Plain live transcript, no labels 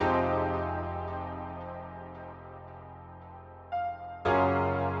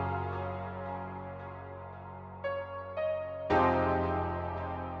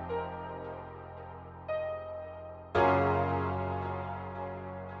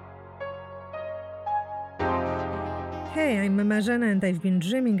Hey, I'm Majana and I've been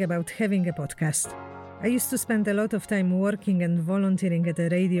dreaming about having a podcast. I used to spend a lot of time working and volunteering at a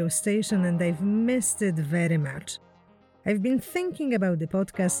radio station and I've missed it very much. I've been thinking about the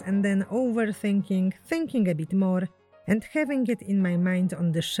podcast and then overthinking, thinking a bit more, and having it in my mind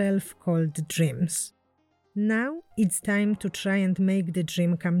on the shelf called dreams. Now it's time to try and make the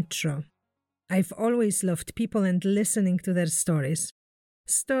dream come true. I've always loved people and listening to their stories.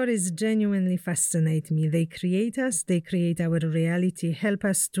 Stories genuinely fascinate me. They create us, they create our reality, help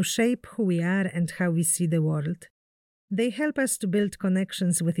us to shape who we are and how we see the world. They help us to build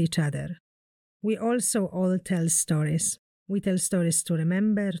connections with each other. We also all tell stories. We tell stories to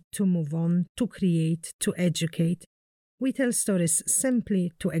remember, to move on, to create, to educate. We tell stories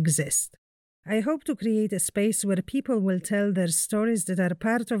simply to exist. I hope to create a space where people will tell their stories that are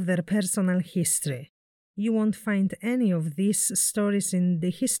part of their personal history. You won't find any of these stories in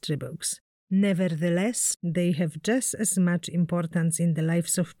the history books. Nevertheless, they have just as much importance in the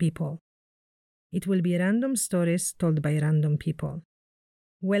lives of people. It will be random stories told by random people.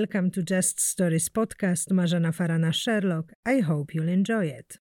 Welcome to Just Stories podcast, Majana Farana Sherlock. I hope you'll enjoy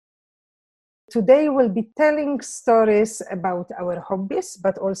it. Today we'll be telling stories about our hobbies,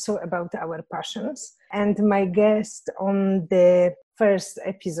 but also about our passions. And my guest on the first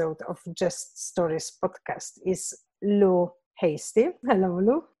episode of Just Stories podcast is Lou Hasty. Hello,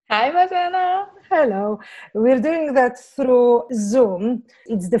 Lou. Hi, Majana. Hello. We're doing that through Zoom.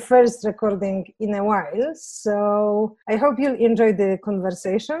 It's the first recording in a while, so I hope you'll enjoy the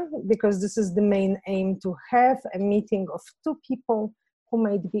conversation because this is the main aim, to have a meeting of two people who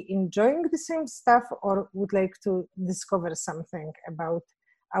might be enjoying the same stuff or would like to discover something about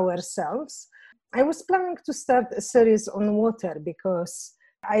ourselves. I was planning to start a series on water because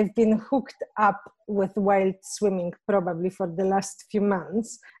I've been hooked up with wild swimming probably for the last few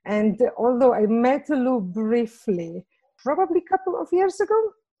months. And although I met Lou briefly, probably a couple of years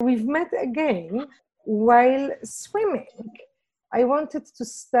ago, we've met again while swimming. I wanted to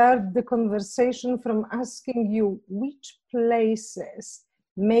start the conversation from asking you which places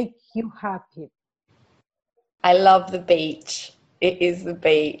make you happy. I love the beach. It is the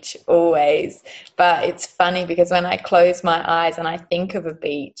beach, always. But it's funny because when I close my eyes and I think of a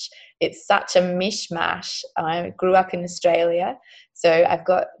beach, it's such a mishmash. I grew up in Australia, so I've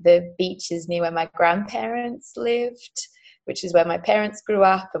got the beaches near where my grandparents lived, which is where my parents grew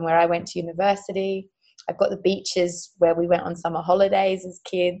up and where I went to university. I've got the beaches where we went on summer holidays as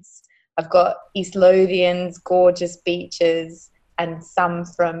kids. I've got East Lothian's gorgeous beaches and some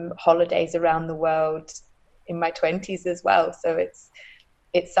from holidays around the world in my 20s as well. So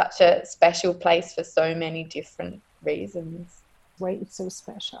it's such a special place for so many different reasons. Why it's so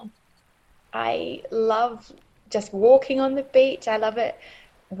special? I love just walking on the beach. I love it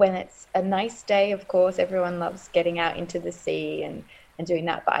when it's a nice day. Of course, everyone loves getting out into the sea and doing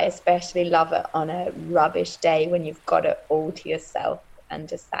that, but I especially love it on a rubbish day when you've got it all to yourself and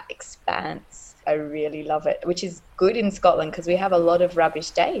just that expanse. I really love it, which is good in Scotland because we have a lot of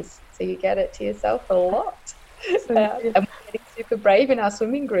rubbish days, so you get it to yourself a lot. And we're getting super brave in our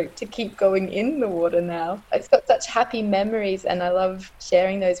swimming group to keep going in the water now. It's got such happy memories and I love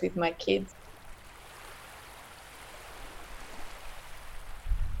sharing those with my kids.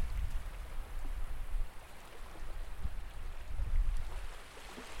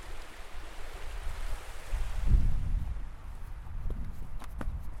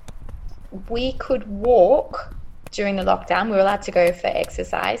 We could walk during the lockdown. We were allowed to go for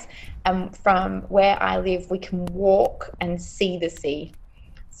exercise. And from where I live, we can walk and see the sea.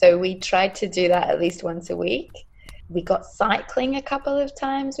 So we tried to do that at least once a week. We got cycling a couple of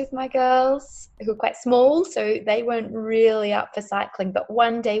times with my girls who are quite small, so they weren't really up for cycling. But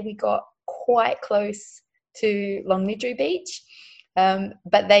one day we got quite close to Longniddry Beach.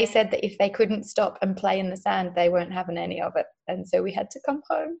 But they said that if they couldn't stop and play in the sand, they weren't having any of it. And so we had to come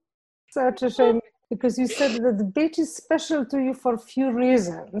home. Such a shame, because you said that the beach is special to you for a few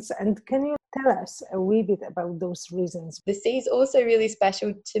reasons. And can you tell us a wee bit about those reasons? The sea is also really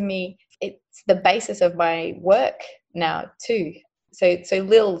special to me. It's the basis of my work now too. So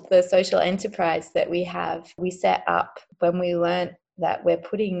Lil, the social enterprise that we have, we set up when we learned that we're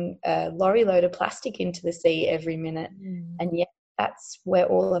putting a lorry load of plastic into the sea every minute. And yet that's where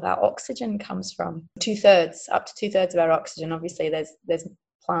all of our oxygen comes from. Up to 2/3 of our oxygen. Obviously there's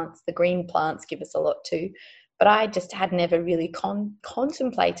plants, the green plants give us a lot too, but I just had never really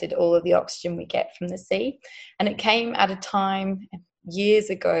contemplated all of the oxygen we get from the sea. And it came at a time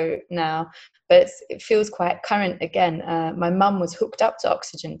years ago now, but it feels quite current again. My mum was hooked up to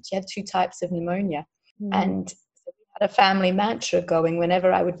oxygen. She had 2 types of pneumonia. And so we had a family mantra going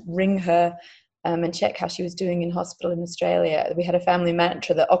whenever I would ring her and check how she was doing in hospital in Australia. We had a family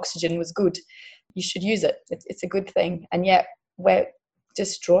mantra that oxygen was good. You should use it. It's a good thing. And yet we're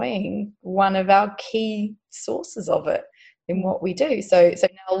destroying one of our key sources of it in what we do. So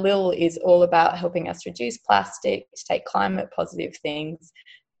now Lil is all about helping us reduce plastic, to take climate positive things.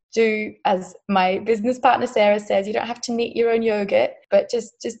 Do, as my business partner Sarah says, you don't have to knit your own yogurt, but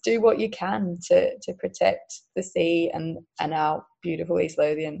just do what you can to protect the sea and our beautiful East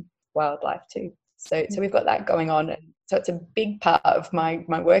Lothian wildlife too. So we've got that going on. So it's a big part of my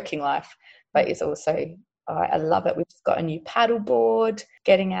working life, but it's also, I love it. We've just got a new paddle board,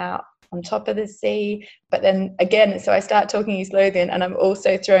 getting out on top of the sea. But then again, so I start talking East Lothian, and I'm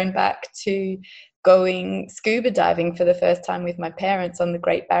also thrown back to going scuba diving for the first time with my parents on the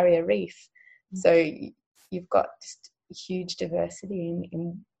Great Barrier Reef. So you've got just huge diversity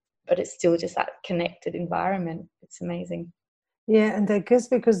but it's still just that connected environment. It's amazing. Yeah, and I guess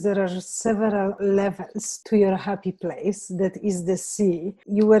because there are several levels to your happy place, that is the sea.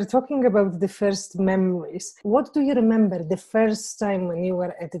 You were talking about the first memories. What do you remember the first time when you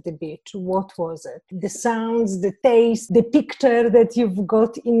were at the beach? What was it? The sounds, the taste, the picture that you've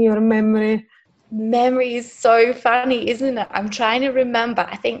got in your memory? Memory is so funny, isn't it? I'm trying to remember.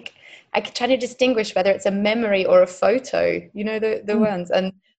 I think I could try to distinguish whether it's a memory or a photo, the ones.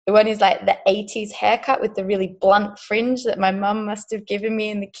 And the one is like the 80s haircut with the really blunt fringe that my mum must have given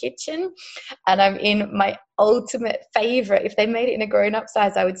me in the kitchen. And I'm in my ultimate favorite. If they made it in a grown-up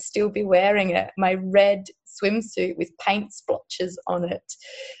size, I would still be wearing it. My red swimsuit with paint splotches on it,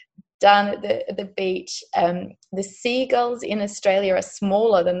 down at the beach. The seagulls in Australia are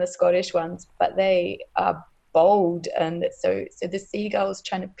smaller than the Scottish ones, but they are bold. And so the seagulls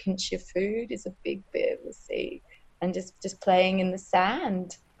trying to pinch your food is a big bit of the sea. And just playing in the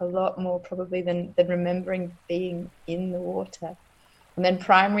sand a lot more probably than remembering being in the water. And then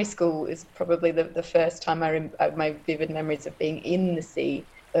primary school is probably the first time my vivid memories of being in the sea,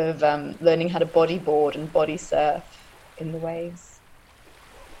 of learning how to bodyboard and body surf in the waves.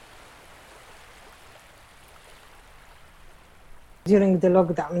 During the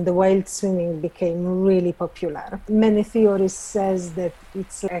lockdown, the wild swimming became really popular. Many theories says that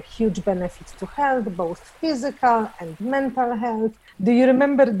it's a huge benefit to health, both physical and mental health. Do you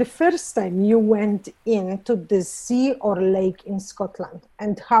remember the first time you went into the sea or lake in Scotland,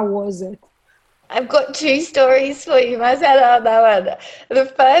 and how was it? I've got two stories for you, Marcella, on that one. The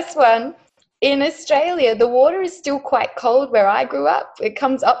first one, in Australia, the water is still quite cold where I grew up. It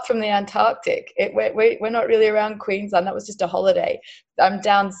comes up from the Antarctic. We're not really around Queensland. That was just a holiday. I'm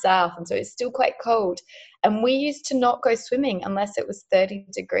down south, and so it's still quite cold. And we used to not go swimming unless it was 30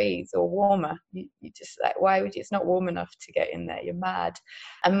 degrees or warmer. You just like, why would you? It's not warm enough to get in there. You're mad.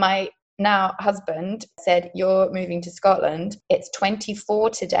 And my now husband said, you're moving to Scotland, it's 24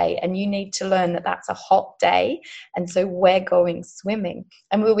 today and you need to learn that that's a hot day, and so we're going swimming.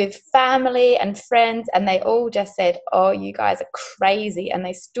 And we were with family and friends, and they all just said, oh, you guys are crazy, and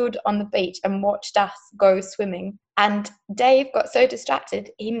they stood on the beach and watched us go swimming. And Dave got so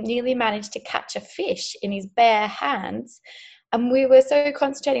distracted he nearly managed to catch a fish in his bare hands. And we were so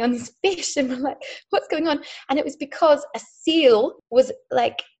concentrating on this fish, and we're like, what's going on? And it was because a seal was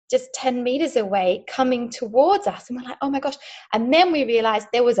like just 10 meters away coming towards us. And we're like, oh my gosh. And then we realized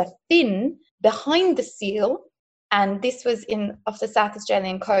there was a fin behind the seal. And this was off the South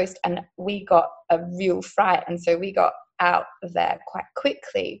Australian coast. And we got a real fright. And so we got out of there quite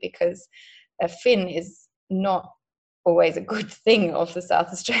quickly, because a fin is not always a good thing off the South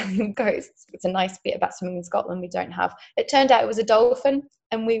Australian coast. It's a nice bit about swimming in Scotland we don't have. It turned out it was a dolphin,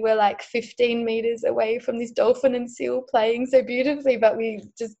 and we were like 15 meters away from this dolphin and seal playing so beautifully, but we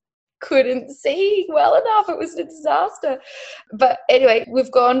just couldn't see well enough. It was a disaster. But anyway,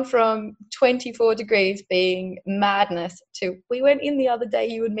 we've gone from 24 degrees being madness to, we went in the other day,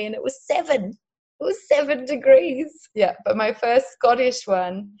 you and me, and it was 7. It was 7 degrees. Yeah, but my first Scottish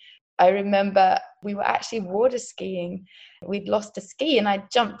one, I remember we were actually water skiing. We'd lost a ski, and I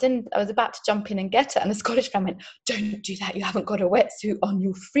jumped in. I was about to jump in and get it, and the Scottish friend went, don't do that, you haven't got a wetsuit on,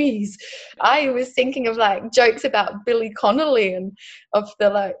 you'll freeze. I was thinking of like jokes about Billy Connolly and of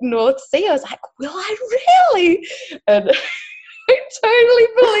the like North Sea. I was like, will I really? And I totally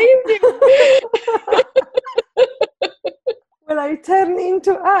believed him. Will I turn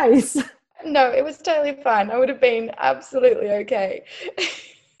into ice? No, it was totally fine. I would have been absolutely okay.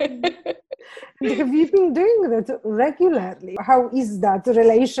 Have you been doing that regularly? How is that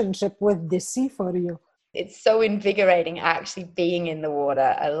relationship with the sea for you? It's so invigorating actually being in the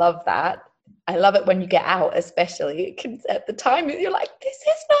water. I love that. I love it when you get out, especially. It can, at the time, you're like, this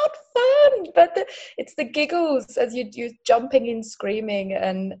is not fun. But it's the giggles as you're jumping in, screaming.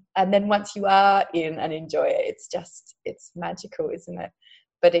 And then once you are in and enjoy it, it's magical, isn't it?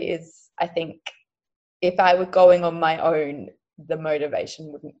 But it is, I think, if I were going on my own, the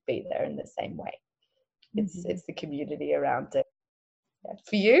motivation wouldn't be there in the same way. It's the community around it. Yeah.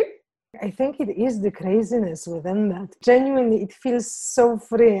 For you? I think it is the craziness within that. Genuinely, it feels so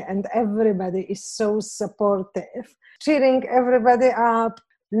free and everybody is so supportive, cheering everybody up,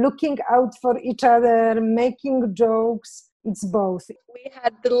 looking out for each other, making jokes. It's both. We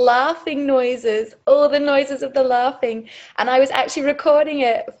had the laughing noises, all the noises of the laughing. And I was actually recording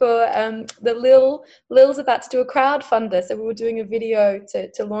it for Lil's about to do a crowdfunder. So we were doing a video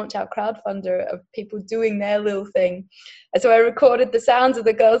to launch our crowdfunder of people doing their Lil thing. And so I recorded the sounds of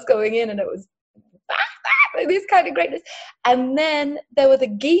the girls going in, and it was this kind of greatness. And then there were the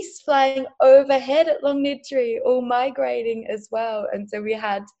geese flying overhead at Longniddry, all migrating as well. And so we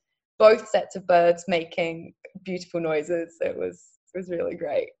had both sets of birds making beautiful noises. It was really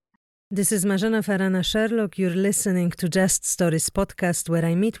great. This is Marzena Farana-Sherlock. You're listening to Just Stories podcast, where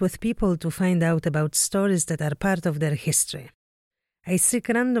I meet with people to find out about stories that are part of their history. I seek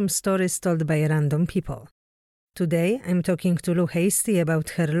random stories told by random people. Today, I'm talking to Lou Hastie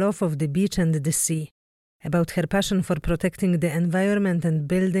about her love of the beach and the sea, about her passion for protecting the environment and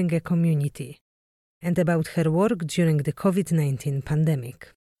building a community, and about her work during the COVID-19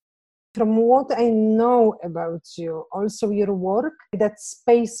 pandemic. From what I know about you, also your work, that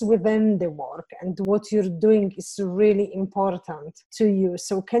space within the work and what you're doing is really important to you.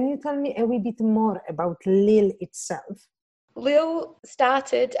 So can you tell me a wee bit more about Lil itself? Lil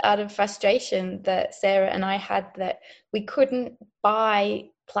started out of frustration that Sarah and I had, that we couldn't buy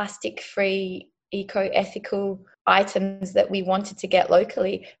plastic-free, eco-ethical items that we wanted to get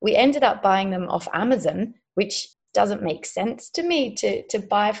locally. We ended up buying them off Amazon, which doesn't make sense to me to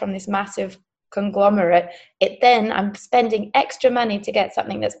buy from this massive conglomerate. I'm spending extra money to get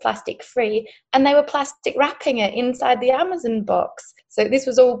something that's plastic free, and they were plastic wrapping it inside the Amazon box. So this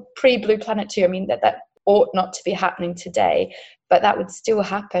was all pre-Blue Planet 2. I mean, that ought not to be happening today, but that would still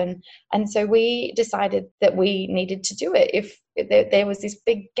happen. And so we decided that we needed to do it if there was this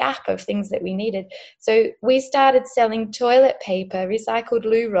big gap of things that we needed. So we started selling toilet paper, recycled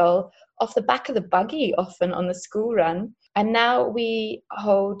loo roll, off the back of the buggy, often on the school run. And now we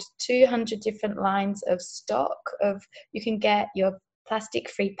hold 200 different lines of stock of, you can get your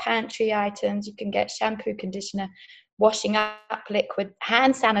plastic-free pantry items, you can get shampoo, conditioner, washing up liquid,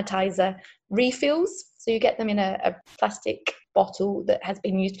 hand sanitizer, refills. So you get them in a plastic bottle that has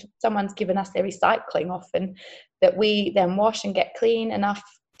been used, someone's given us their recycling often, that we then wash and get clean enough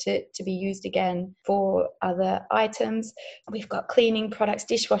to be used again for other items. We've got cleaning products,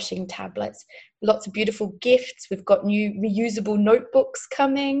 dishwashing tablets, lots of beautiful gifts. We've got new reusable notebooks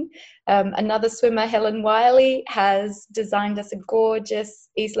coming. Another swimmer, Helen Wiley, has designed us a gorgeous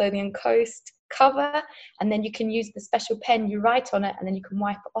East Lothian coast cover, and then you can use the special pen, you write on it, and then you can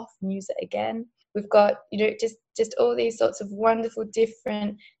wipe it off and use it again. We've got, just all these sorts of wonderful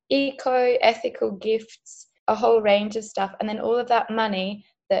different eco-ethical gifts, a whole range of stuff, and then all of that money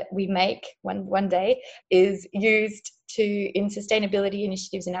that we make one day is used in sustainability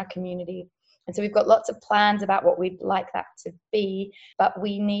initiatives in our community. And so we've got lots of plans about what we'd like that to be, but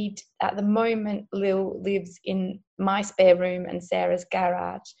we need, at the moment, Lil lives in my spare room and Sarah's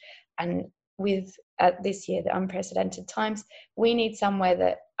garage. And with this year, the unprecedented times, we need somewhere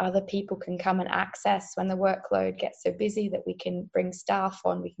that other people can come and access when the workload gets so busy that we can bring staff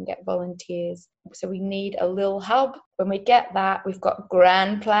on, we can get volunteers. So we need a Lil hub. When we get that, we've got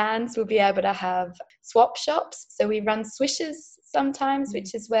grand plans. We'll be able to have swap shops. So we run swishes sometimes,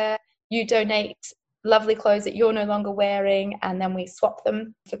 which is where you donate lovely clothes that you're no longer wearing, and then we swap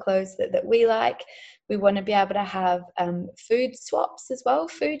them for clothes that we like. We want to be able to have food swaps as well,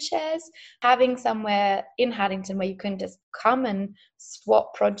 food shares, having somewhere in Haddington where you can just come and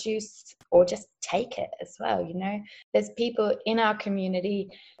swap produce or just take it as well. There's people in our community.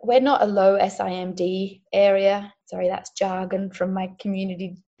 We're not a low SIMD area. Sorry, that's jargon from my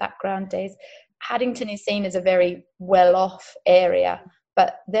community background days. Haddington is seen as a very well-off area,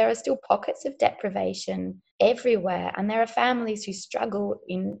 but there are still pockets of deprivation everywhere, and there are families who struggle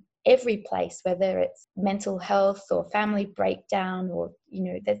in every place, whether it's mental health or family breakdown, or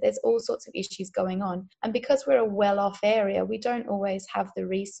there's all sorts of issues going on. And because we're a well-off area, we don't always have the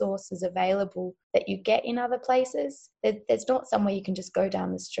resources available that you get in other places. There's not somewhere you can just go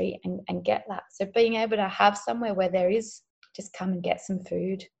down the street and get that. So being able to have somewhere where there is, just come and get some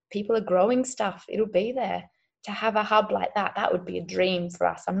food. People are growing stuff, it'll be there. to have a hub like that, that would be a dream for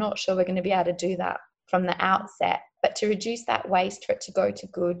us. I'm not sure we're going to be able to do that from the outset, but to reduce that waste, for it to go to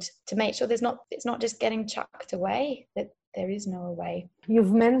good, to make sure it's not just getting chucked away, that there is no way.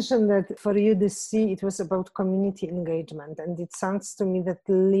 You've mentioned that for you this sea, it was about community engagement, and it sounds to me that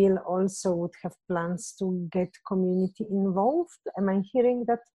Lille also would have plans to get community involved. Am I hearing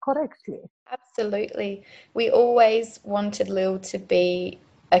that correctly? Absolutely. We always wanted Lille to be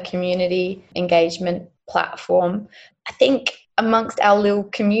a community engagement platform. I think amongst our Lille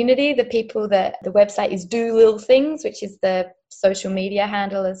community, the people that the website is Do Lille Things, which is the social media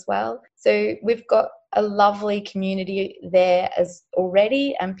handle as well. So we've got a lovely community there as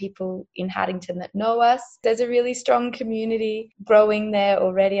already, and people in Haddington that know us. There's a really strong community growing there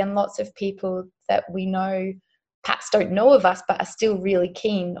already, and lots of people that we know perhaps don't know of us but are still really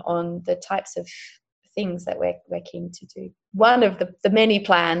keen on the types of things that we're keen to do. One of the many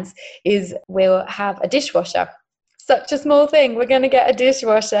plans is we'll have a dishwasher. Such a small thing. We're going to get a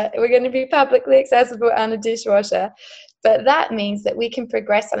dishwasher. We're going to be publicly accessible and a dishwasher. But that means that we can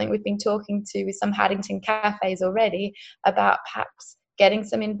progress something. We've been talking to with some Haddington cafes already about perhaps getting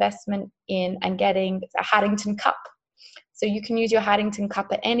some investment in and getting a Haddington cup. So you can use your Haddington cup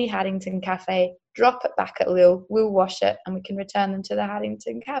at any Haddington cafe, drop it back at Lille, we'll wash it, and we can return them to the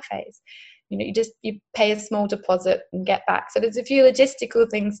Haddington cafes. You know, you pay a small deposit and get back. So there's a few logistical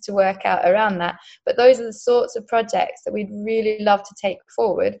things to work out around that. But those are the sorts of projects that we'd really love to take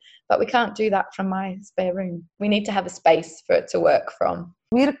forward. But we can't do that from my spare room. We need to have a space for it to work from.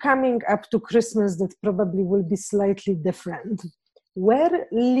 We're coming up to Christmas that probably will be slightly different. Where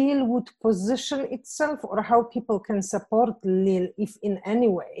Lille would position itself, or how people can support Lille, if in any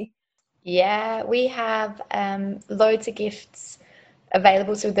way? Yeah, we have loads of gifts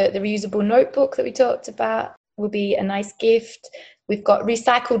available. So the reusable notebook that we talked about will be a nice gift. We've got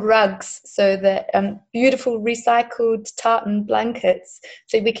recycled rugs, so the beautiful recycled tartan blankets,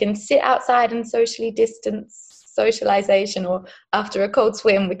 so we can sit outside and socially distance socialization, or after a cold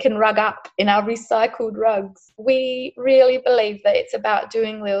swim we can rug up in our recycled rugs. We really believe that it's about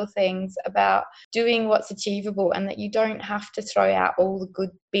doing little things, about doing what's achievable, and that you don't have to throw out all the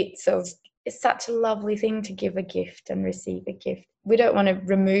good bits of. It's such a lovely thing to give a gift and receive a gift. We don't want to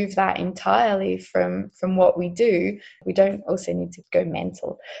remove that entirely from what we do. We don't also need to go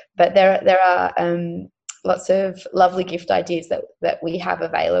mental, but there are lots of lovely gift ideas that we have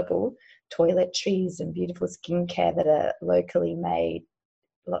available. Toiletries and beautiful skincare that are locally made.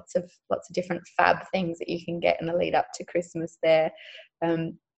 Lots of different fab things that you can get in the lead up to Christmas there.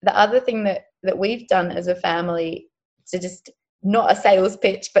 The other thing that we've done as a family, to just not a sales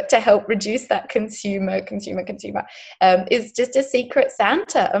pitch, but to help reduce that consumer, is just a secret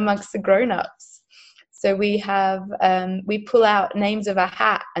Santa amongst the grown-ups. So we have we pull out names of a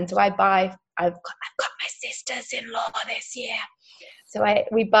hat, and so I've got my sister's-in-law this year. So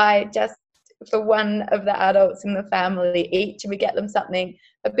we buy just for one of the adults in the family each, and we get them something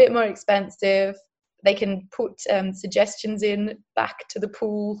a bit more expensive. They can put suggestions in back to the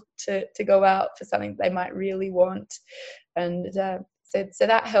pool to go out for something they might really want. And so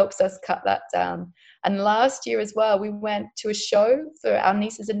that helps us cut that down. And last year as well, we went to a show for our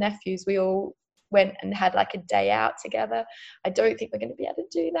nieces and nephews. We all went and had like a day out together. I don't think we're going to be able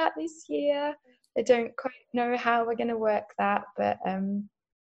to do that this year. I don't quite know how we're going to work that, but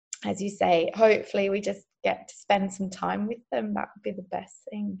as you say, hopefully we just get to spend some time with them. That would be the best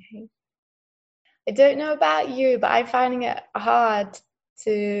thing. I don't know about you, but I'm finding it hard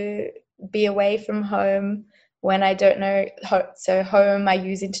to be away from home when I don't know. So home I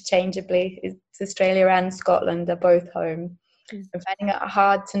use interchangeably. It's Australia and Scotland are both home. I'm finding it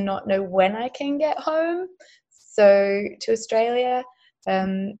hard to not know when I can get home. So to Australia,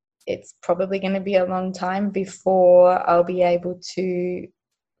 it's probably going to be a long time before I'll be able to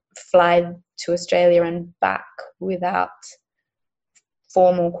fly to Australia and back without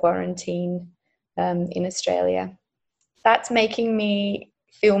formal quarantine in Australia. That's making me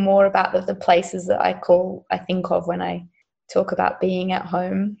feel more about the places that I think of when I talk about being at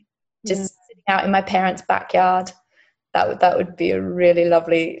home. Just sitting out in my parents' backyard, that would be a really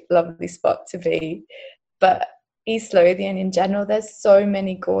lovely spot to be. But East Lothian in general, there's so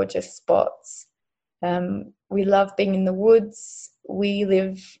many gorgeous spots. We love being in the woods. We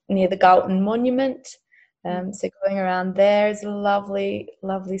live near the Galton Monument, so going around there is a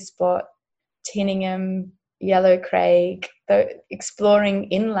lovely spot. Tinningham, Yellow Craig, exploring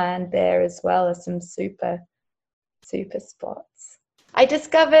inland there as well are some super spots. I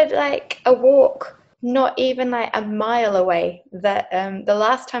discovered like a walk not even like a mile away that the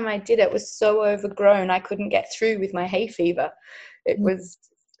last time I did it was so overgrown I couldn't get through with my hay fever. It was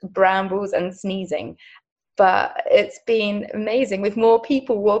brambles and sneezing. But it's been amazing with more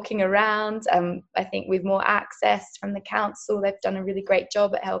people walking around. I think with more access from the council, they've done a really great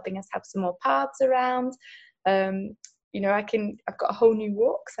job at helping us have some more paths around. I've got a whole new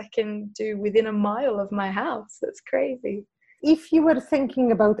walks I can do within a mile of my house. That's crazy. If you were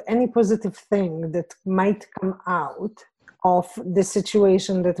thinking about any positive thing that might come out of the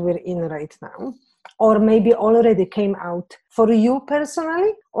situation that we're in right now, or maybe already came out for you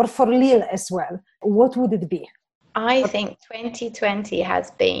personally or for Lil as well, what would it be? I think 2020 has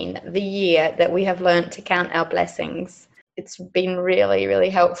been the year that we have learned to count our blessings. It's been really,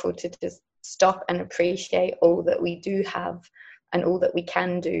 really helpful to just stop and appreciate all that we do have and all that we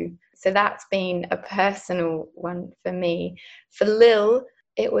can do. So that's been a personal one for me. For Lil,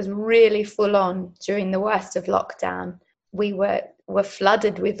 it was really full on during the worst of lockdown. We were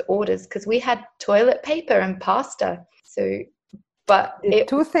flooded with orders because we had toilet paper and pasta. Two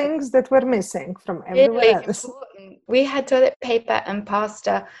things that were missing from everywhere else. Important. We had toilet paper and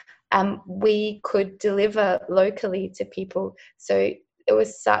pasta, and we could deliver locally to people. So it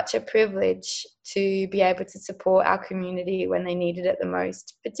was such a privilege to be able to support our community when they needed it the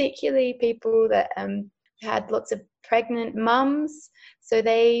most, particularly people that had lots of pregnant mums. So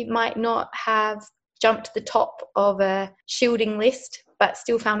they might not have jumped to the top of a shielding list, but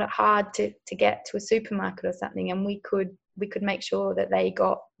still found it hard to get to a supermarket or something. And we could make sure that they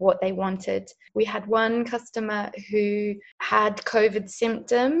got what they wanted. We had one customer who had COVID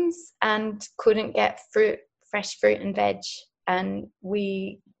symptoms and couldn't get fresh fruit and veg. And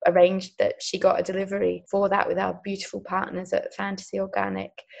we arranged that she got a delivery for that with our beautiful partners at Fantasy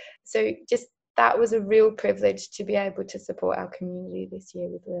Organic. So just that was a real privilege to be able to support our community this year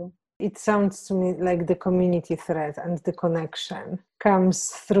with Lil. It sounds to me like the community thread and the connection comes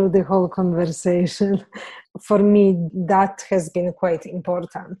through the whole conversation. For me, that has been quite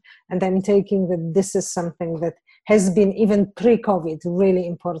important. And I'm taking that this is something that has been even pre-COVID really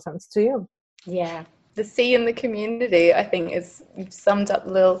important to you. Yeah. The C in the community, I think, you've summed up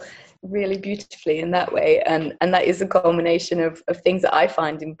Lil really beautifully in that way. And that is a culmination of things that I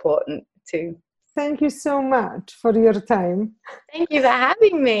find important too. Thank you so much for your time. Thank you for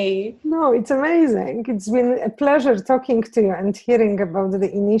having me. No, it's amazing. It's been a pleasure talking to you and hearing about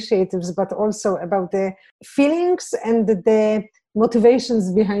the initiatives, but also about the feelings and the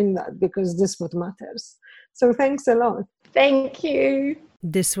motivations behind that, because this is what matters. So thanks a lot. Thank you.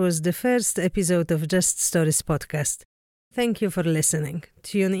 This was the first episode of Just Stories podcast. Thank you for listening.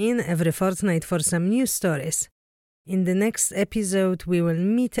 Tune in every fortnight for some new stories. In the next episode, we will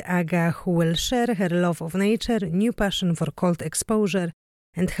meet Aga, who will share her love of nature, new passion for cold exposure,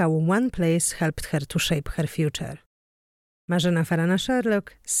 and how one place helped her to shape her future. Marzena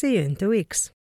Farana-Sherlock, see you in 2 weeks.